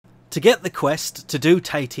To get the quest to do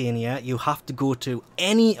Titania, you have to go to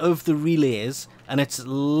any of the relays, and it's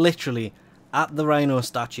literally at the rhino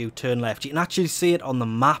statue, turn left. You can actually see it on the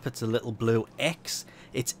map, it's a little blue X.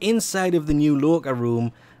 It's inside of the new loka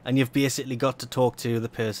room, and you've basically got to talk to the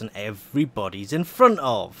person everybody's in front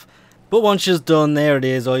of. But once you're done, there it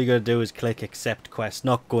is, all you gotta do is click accept quest.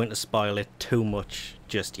 Not going to spoil it too much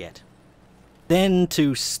just yet. Then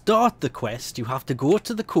to start the quest, you have to go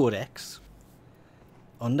to the codex.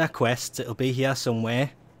 Under quests, it'll be here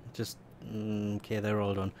somewhere. Just, okay, they're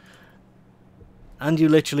all done. And you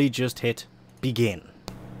literally just hit begin.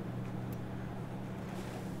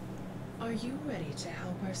 Are you ready to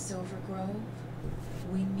help our Silver Grove?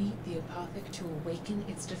 We need the apothic to awaken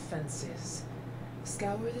its defenses.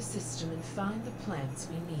 Scour the system and find the plants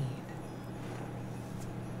we need.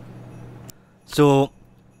 So,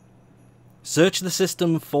 search the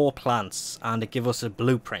system for plants and it gives us a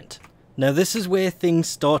blueprint. Now this is where things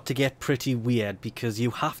start to get pretty weird because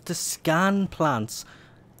you have to scan plants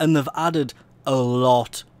and they've added a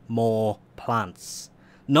lot more plants.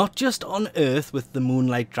 Not just on Earth with the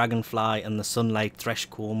Moonlight Dragonfly and the Sunlight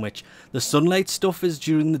Threshcomb, which the Sunlight stuff is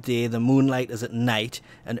during the day, the Moonlight is at night,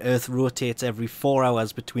 and Earth rotates every 4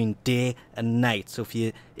 hours between day and night. So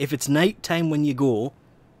if it's night time when you go,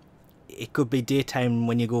 it could be daytime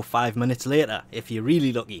when you go 5 minutes later, if you're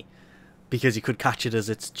really lucky. Because you could catch it as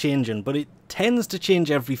it's changing, but it tends to change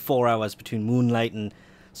every 4 hours between moonlight and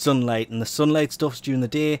sunlight, and the sunlight stuff's during the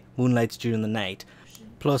day, moonlight's during the night.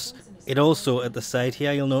 Plus, it also, at the side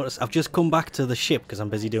here, you'll notice, I've just come back to the ship because I'm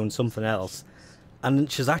busy doing something else, and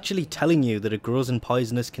she's actually telling you that it grows in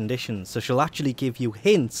poisonous conditions, so she'll actually give you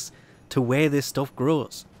hints to where this stuff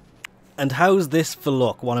grows. And how's this for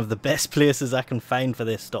luck? One of the best places I can find for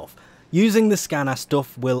this stuff. Using the scanner,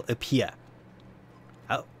 stuff will appear.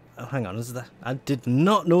 Oh, hang on, is that? I did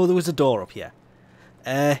not know there was a door up here.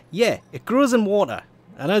 Yeah, it grows in water.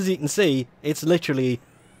 And as you can see, it's literally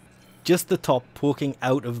just the top poking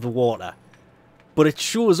out of the water. But it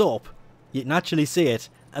shows up, you can actually see it,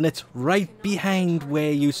 and it's right behind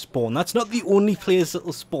where you spawn. That's not the only place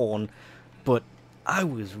it'll spawn, but I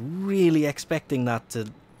was really expecting that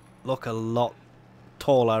to look a lot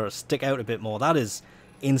taller or stick out a bit more. That is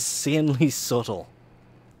insanely subtle.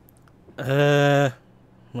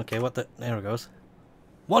 Okay, what the... There it goes.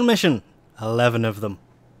 One mission! 11 of them.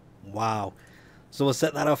 Wow. So we'll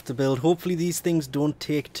set that off to build. Hopefully these things don't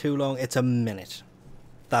take too long. It's a minute.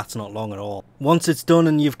 That's not long at all. Once it's done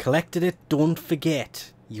and you've collected it, don't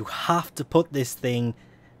forget, you have to put this thing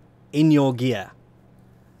in your gear.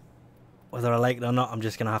 Whether I like it or not, I'm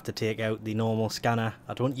just going to have to take out the normal scanner.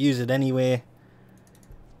 I don't use it anyway.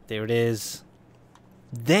 There it is.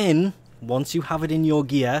 Then, once you have it in your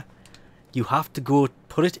gear, you have to go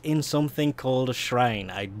put it in something called a shrine.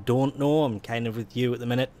 I don't know, I'm kind of with you at the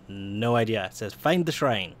minute. No idea. It says find the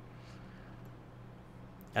shrine.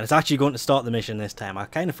 And it's actually going to start the mission this time. I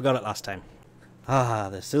kind of forgot it last time. Ah,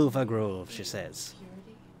 the Silver Grove, she says.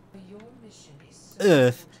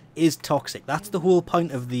 Earth is toxic. That's the whole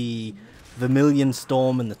point of the Vermilion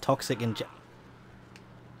Storm and the toxic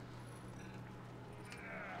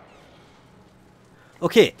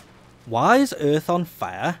Okay, why is Earth on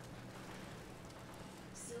fire?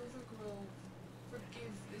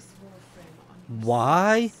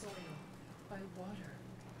 Why?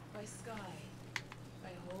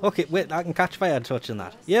 Okay, wait, I can catch fire touching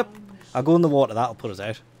that. Yep, I'll go in the water, that'll put us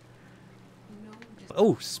out.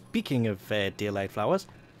 Oh, speaking of daylight flowers.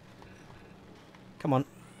 Come on.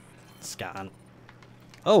 Scan.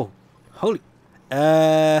 Oh, holy...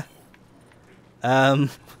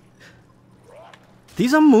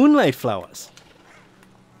 These are moonlight flowers.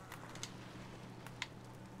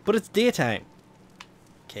 But it's daytime.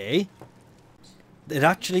 Okay. It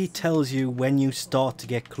actually tells you when you start to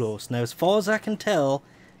get close. Now, as far as I can tell,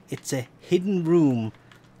 it's a hidden room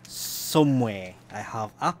somewhere. I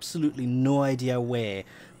have absolutely no idea where.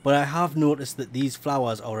 But I have noticed that these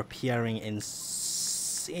flowers are appearing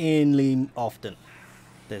insanely often.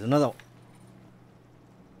 There's another one.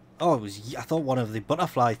 Oh, I thought one of the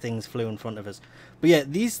butterfly things flew in front of us. But yeah,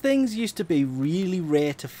 these things used to be really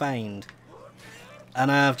rare to find.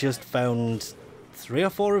 And I've just found 3 or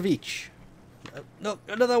 4 of each. Look,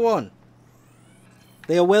 another one.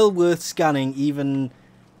 They are well worth scanning even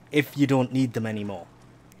if you don't need them anymore.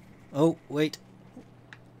 Oh, wait.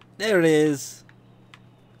 There it is.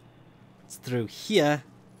 It's through here.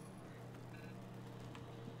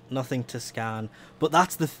 Nothing to scan. But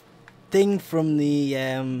that's the thing from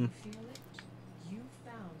the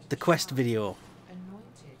quest video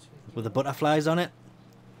with the butterflies on it.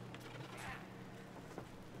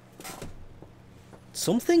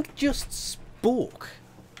 Something just spoke.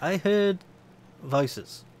 I heard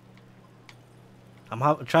voices.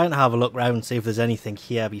 I'm trying to have a look around and see if there's anything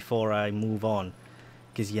here before I move on.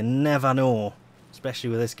 Because you never know, especially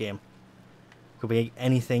with this game. Could be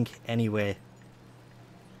anything, anywhere.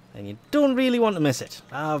 And you don't really want to miss it.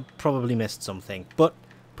 I've probably missed something. But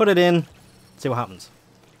put it in, see what happens.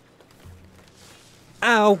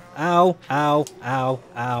 Ow, ow, ow, ow,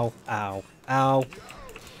 ow, ow, ow.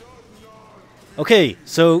 Okay,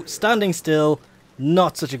 so standing still,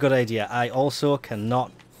 not such a good idea. I also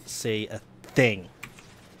cannot see a thing.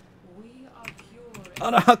 Oh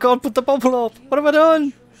no, I can't put the bubble up. What have I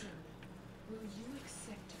done?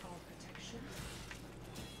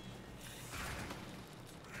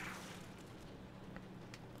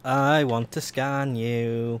 I want to scan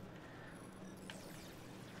you.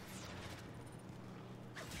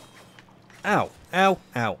 Ow, ow,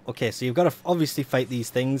 ow. Okay, so you've got to obviously fight these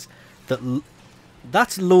things.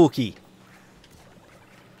 That's Loki.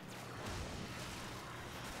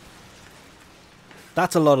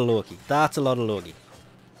 That's a lot of Loki. That's a lot of Loki.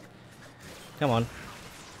 Come on.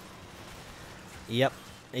 Yep.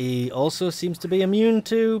 He also seems to be immune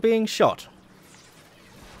to being shot.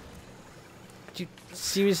 Could you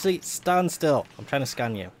seriously stand still? I'm trying to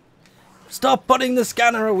scan you. Stop putting the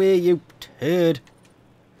scanner away, you turd.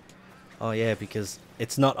 Oh yeah, because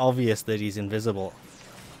it's not obvious that he's invisible.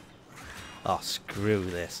 Oh, screw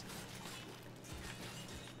this.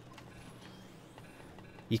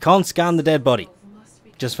 You can't scan the dead body.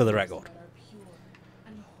 Just for the record.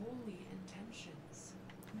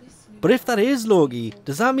 But if that is Loki,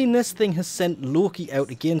 does that mean this thing has sent Loki out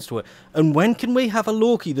against her? And when can we have a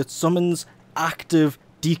Loki that summons active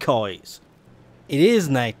decoys? It is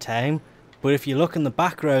night time, but if you look in the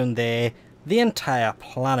background there, the entire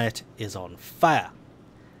planet is on fire.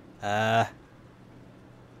 I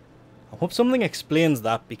hope something explains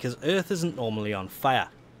that, because Earth isn't normally on fire.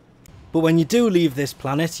 But when you do leave this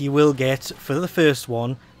planet, you will get, for the first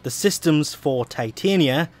one, the systems for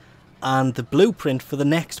Titania, and the blueprint for the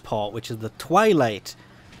next part, which is the Twilight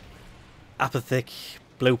apothic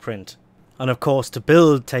blueprint. And of course, to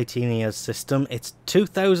build Titania's system, it's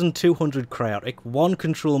 2,200 cryotic, 1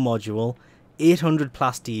 control module, 800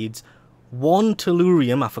 plastids, 1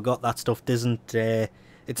 tellurium. I forgot that stuff doesn't...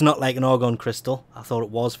 it's not like an argon crystal. I thought it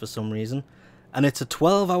was for some reason. And it's a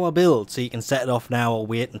 12-hour build, so you can set it off now or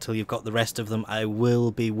wait until you've got the rest of them. I will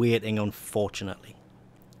be waiting, unfortunately.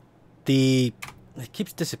 It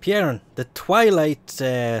keeps disappearing. The Twilight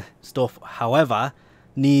stuff, however,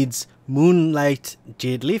 needs Moonlight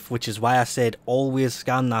Jade Leaf, which is why I said always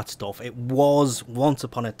scan that stuff. It was, once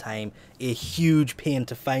upon a time, a huge pain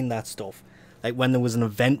to find that stuff. Like when there was an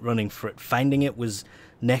event running for it, finding it was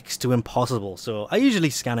next to impossible. So I usually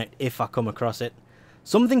scan it if I come across it.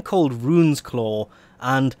 Something called Rune's Claw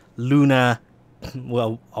and Luna,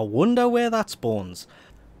 well, I wonder where that spawns.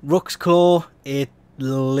 Rook's Claw, it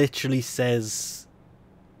literally says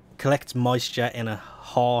collects moisture in a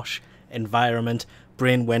harsh environment.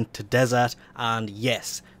 Brain went to desert, and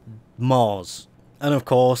yes, Mars. And of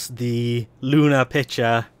course the lunar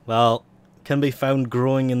pitcher, well, can be found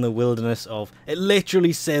growing in the wilderness of... It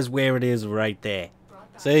literally says where it is right there.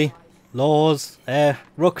 See? Laws,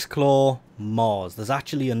 Rook's Claw, Mars. There's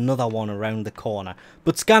actually another one around the corner.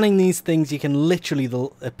 But scanning these things, you can literally...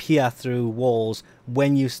 They'll appear through walls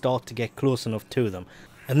when you start to get close enough to them.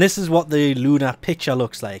 And this is what the lunar pitcher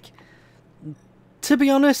looks like. To be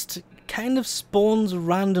honest, kind of spawns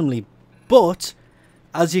randomly. But,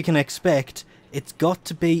 as you can expect, it's got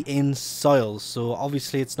to be in soil. So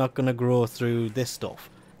obviously it's not going to grow through this stuff.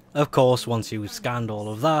 Of course, once you've scanned all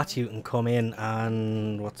of that, you can come in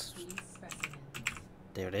and...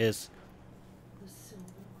 There it is.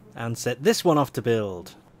 And set this one off to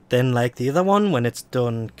build. Then, like the other one, when it's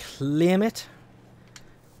done, claim it.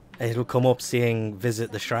 It'll come up saying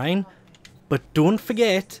visit the shrine. But don't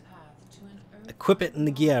forget, equip it in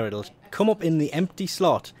the gear. It'll come up in the empty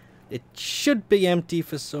slot. It should be empty.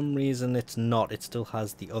 For some reason it's not. It still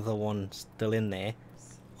has the other one still in there.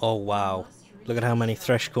 Oh wow. Look at how many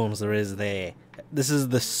thresh combs there is there. This is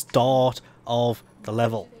the start of the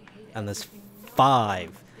level. And there's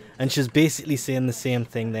 5. And she's basically saying the same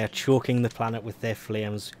thing. They're choking the planet with their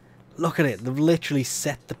flames. Look at it. They've literally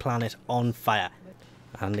set the planet on fire.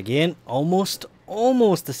 And again, almost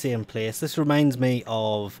the same place. This reminds me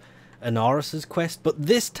of Anaris's quest. But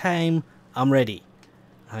this time, I'm ready.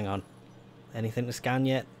 Hang on. Anything to scan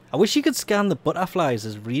yet? I wish you could scan the butterflies,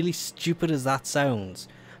 as really stupid as that sounds.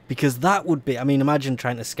 Because that would be... I mean, imagine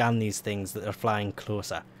trying to scan these things that are flying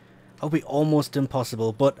closer. That would be almost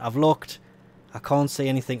impossible. But I've looked... I can't see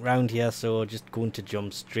anything round here, so just going to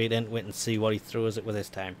jump straight into it and see what he throws it with this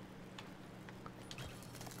time.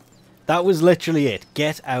 That was literally it.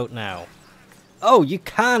 Get out now. Oh, you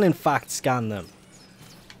can in fact scan them.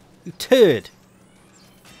 You turd.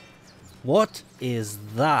 What is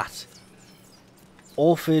that?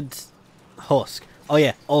 Orphid husk. Oh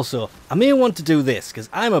yeah, also, I may want to do this because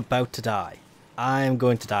I'm about to die. I'm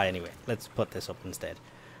going to die anyway. Let's put this up instead.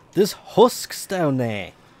 There's husks down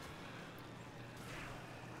there.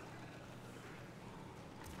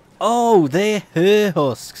 Oh, they're her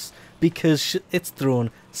husks because it's thrown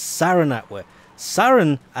Saren at her.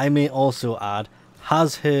 Saren, I may also add,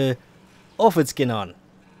 has her orphid skin on.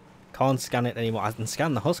 Can't scan it anymore. I can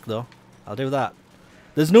scan the husk though. I'll do that.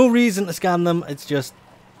 There's no reason to scan them. It's just...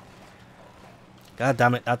 God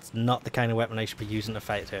damn it, that's not the kind of weapon I should be using to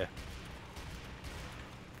fight her.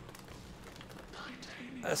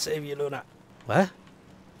 I'll save you, Luna. What?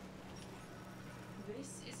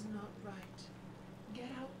 This is not right. Get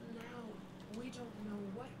out now. We don't know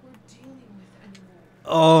what we're dealing with anymore.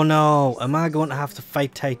 Oh no, am I going to have to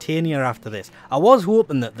fight Titania after this? I was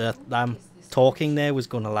hoping that the talking there was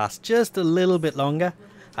going to last just a little bit longer.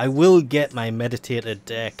 I will get my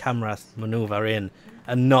meditated camera maneuver in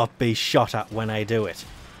and not be shot at when I do it.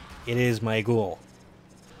 It is my goal.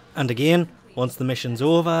 And again, once the mission's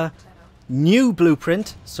over, new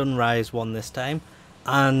blueprint, Sunrise one this time,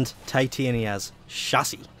 and Titania's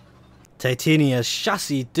chassis. Titania's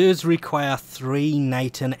chassis does require 3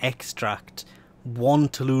 nitin extract, 1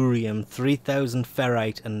 tellurium, 3000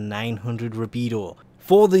 ferrite and 900 rubido.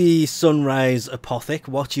 For the Sunrise apothec,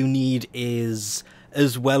 what you need is,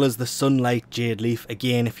 as well as the Sunlight Jade Leaf,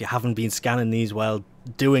 again if you haven't been scanning these while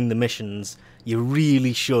doing the missions, you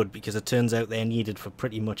really should because it turns out they're needed for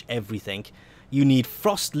pretty much everything. You need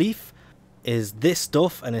Frost Leaf, is this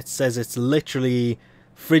stuff, and it says it's literally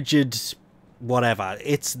frigid whatever.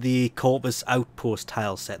 It's the Corpus Outpost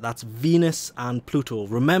tile set. That's Venus and Pluto.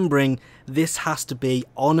 Remembering this has to be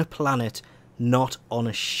on a planet, not on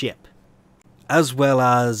a ship. As well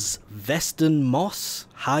as Veston Moss,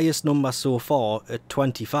 highest number so far at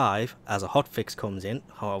 25 as a hotfix comes in.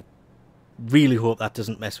 I really hope that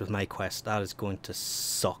doesn't mess with my quest. That is going to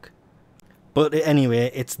suck. But anyway,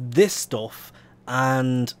 it's this stuff,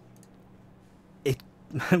 and it,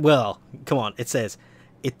 well, come on, it says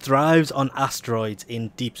it thrives on asteroids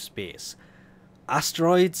in deep space.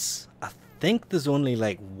 Asteroids, I think there's only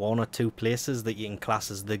like 1 or 2 places that you can class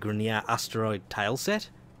as the Grenier asteroid tile set.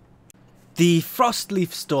 The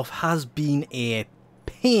Frostleaf stuff has been a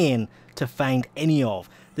pain to find any of.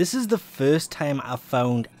 This is the first time I've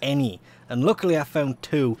found any, and luckily I found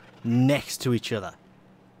 2 next to each other.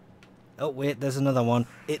 Oh wait, there's another one.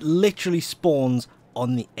 It literally spawns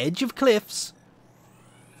on the edge of cliffs,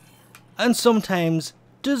 and sometimes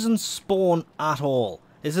doesn't spawn at all.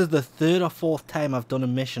 This is the 3rd or 4th time I've done a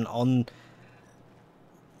mission on,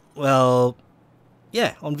 well,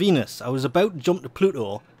 yeah, on Venus. I was about to jump to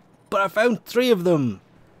Pluto, but I found 3 of them.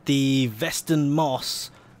 The Veston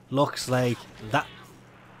Moss looks like that.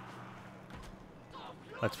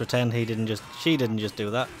 Let's pretend she didn't just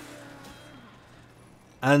do that.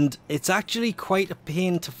 And it's actually quite a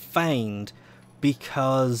pain to find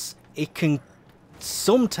because it can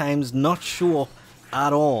sometimes not show up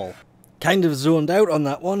at all. Kind of zoned out on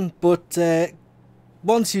that one, but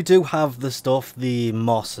once you do have the stuff, the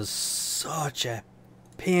moss is such a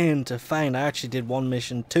pain to find. I actually did one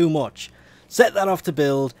mission too much. Set that off to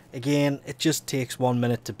build. Again, it just takes 1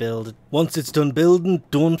 minute to build. Once it's done building,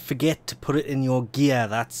 don't forget to put it in your gear.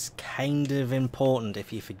 That's kind of important.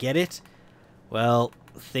 If you forget it, well,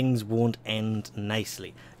 things won't end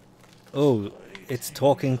nicely. Oh, it's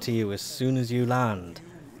talking to you as soon as you land.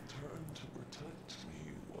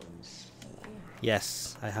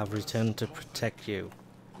 Yes, I have returned to protect you.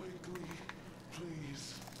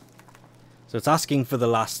 So it's asking for the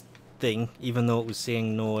last thing, even though it was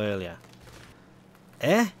saying no earlier.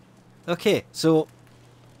 Eh? Okay, so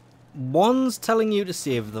one's telling you to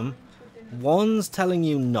save them, one's telling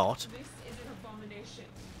you not. This is an abomination.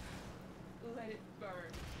 Let it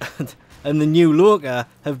burn. And the new loka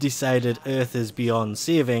have decided Earth is beyond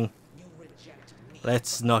saving.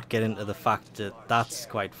 Let's not get into the fact that that's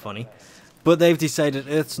quite funny. But they've decided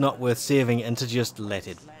Earth's not worth saving and to just let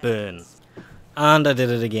it burn. And I did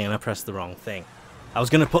it again, I pressed the wrong thing. I was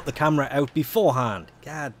going to put the camera out beforehand.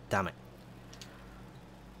 God damn it.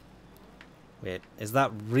 Wait, is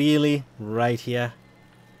that really right here?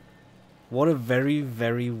 What a very,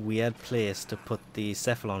 very weird place to put the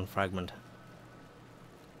cephalon fragment.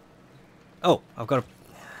 Oh, I've got a...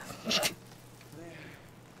 There.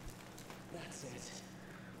 That's it.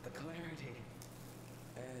 The clarity.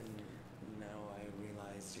 And now I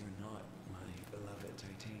realize you're not my beloved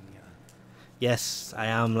Titania. Yes, I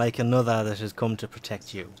am like another that has come to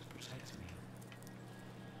protect you.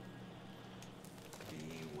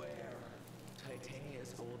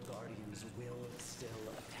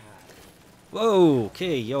 Whoa,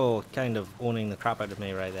 okay, you're kind of owning the crap out of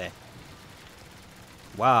me right there.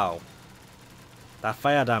 Wow. That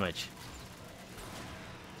fire damage.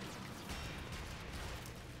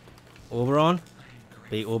 Oberon,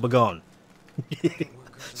 be Obergone.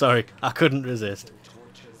 Sorry, I couldn't resist.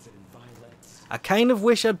 I kind of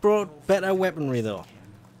wish I'd brought better weaponry though.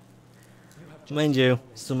 Mind you,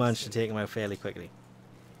 still managed to take him out fairly quickly.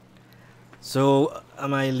 So,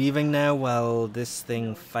 am I leaving now while this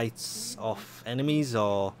thing fights off enemies,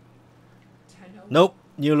 or... Nope,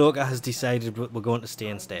 New Loka has decided we're going to stay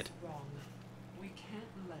instead.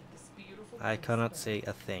 I cannot see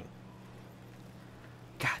a thing.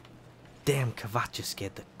 God damn, Kavat just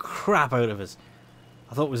scared the crap out of us.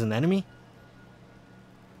 I thought it was an enemy.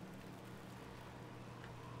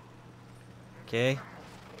 Okay,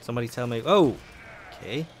 somebody tell me... Oh!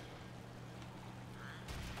 Okay.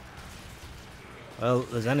 Well,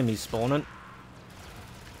 there's enemies spawning.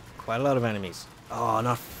 Quite a lot of enemies. Oh,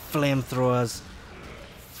 not flamethrowers.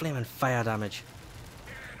 Flaming fire damage.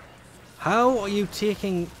 How are you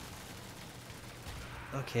taking...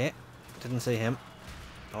 Okay. Didn't see him.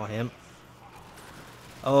 Or him.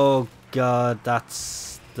 Oh god,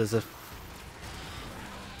 that's... There's a...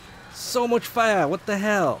 So much fire! What the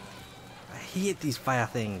hell? I hate these fire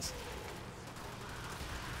things.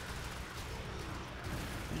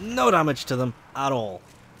 No damage to them at all.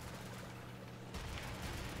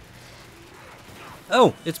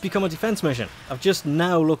 Oh, it's become a defense mission. I've just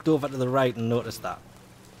now looked over to the right and noticed that.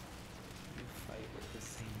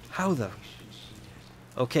 How the...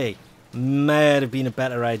 Okay, might have been a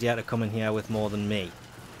better idea to come in here with more than me.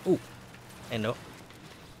 Oh, hey no.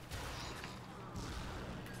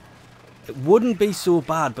 It wouldn't be so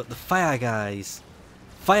bad, but the fire guys...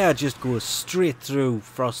 Fire just goes straight through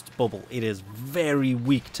Frost Bubble. It is very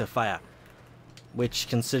weak to fire. Which,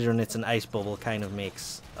 considering it's an ice bubble, kind of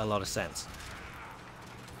makes a lot of sense.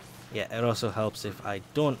 Yeah, it also helps if I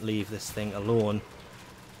don't leave this thing alone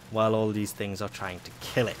while all these things are trying to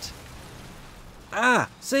kill it. Ah!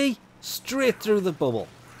 See? Straight through the bubble.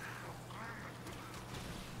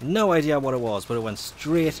 No idea what it was, but it went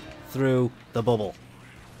straight through the bubble.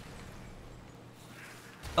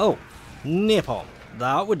 Oh! Napalm.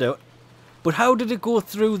 That would do it. But how did it go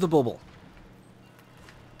through the bubble?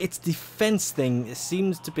 Its defense thing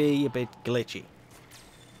seems to be a bit glitchy.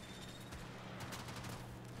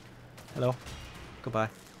 Hello. Goodbye.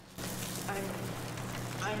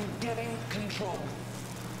 I'm getting control.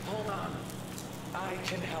 Hold on. I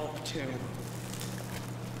can help too.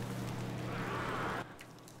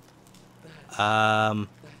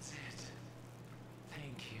 That's it.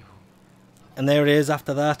 Thank you. And there it is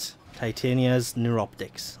after that. Titania's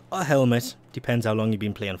neuroptics. Or helmet. Depends how long you've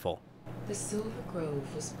been playing for. The Silver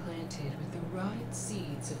Grove was planted with the rotted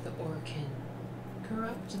seeds of the Orkin,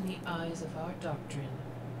 corrupt in the eyes of our doctrine.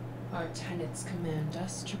 Our tenets command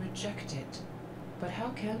us to reject it. But how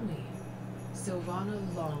can we?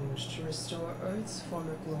 Sylvana longed to restore Earth's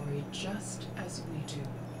former glory just as we do.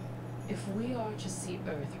 If we are to see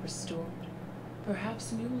Earth restored,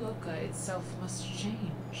 perhaps New Loka itself must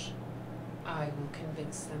change. I will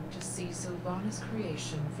convince them to see Sylvana's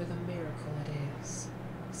creation for the miracle it is.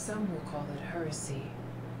 Some will call it heresy,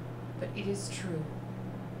 but it is true,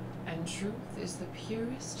 and truth is the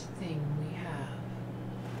purest thing we have.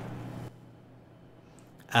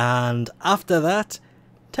 And after that,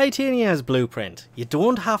 Titania's blueprint. You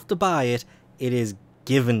don't have to buy it, it is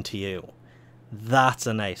given to you. That's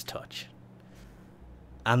a nice touch.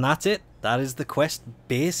 And that's it. That is the quest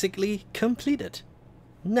basically completed.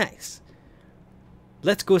 Nice.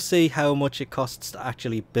 Let's go see how much it costs to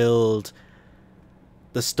actually build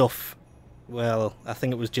the stuff. Well, I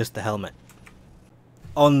think it was just the helmet.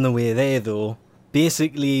 On the way there though,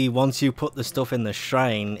 basically once you put the stuff in the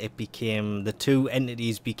shrine, it became, the two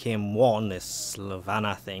entities became one, this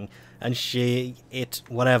Sylvana thing, and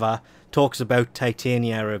whatever, talks about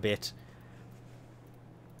Titania a bit.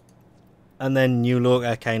 And then New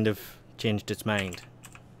Loka kind of changed its mind.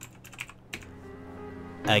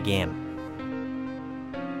 Again.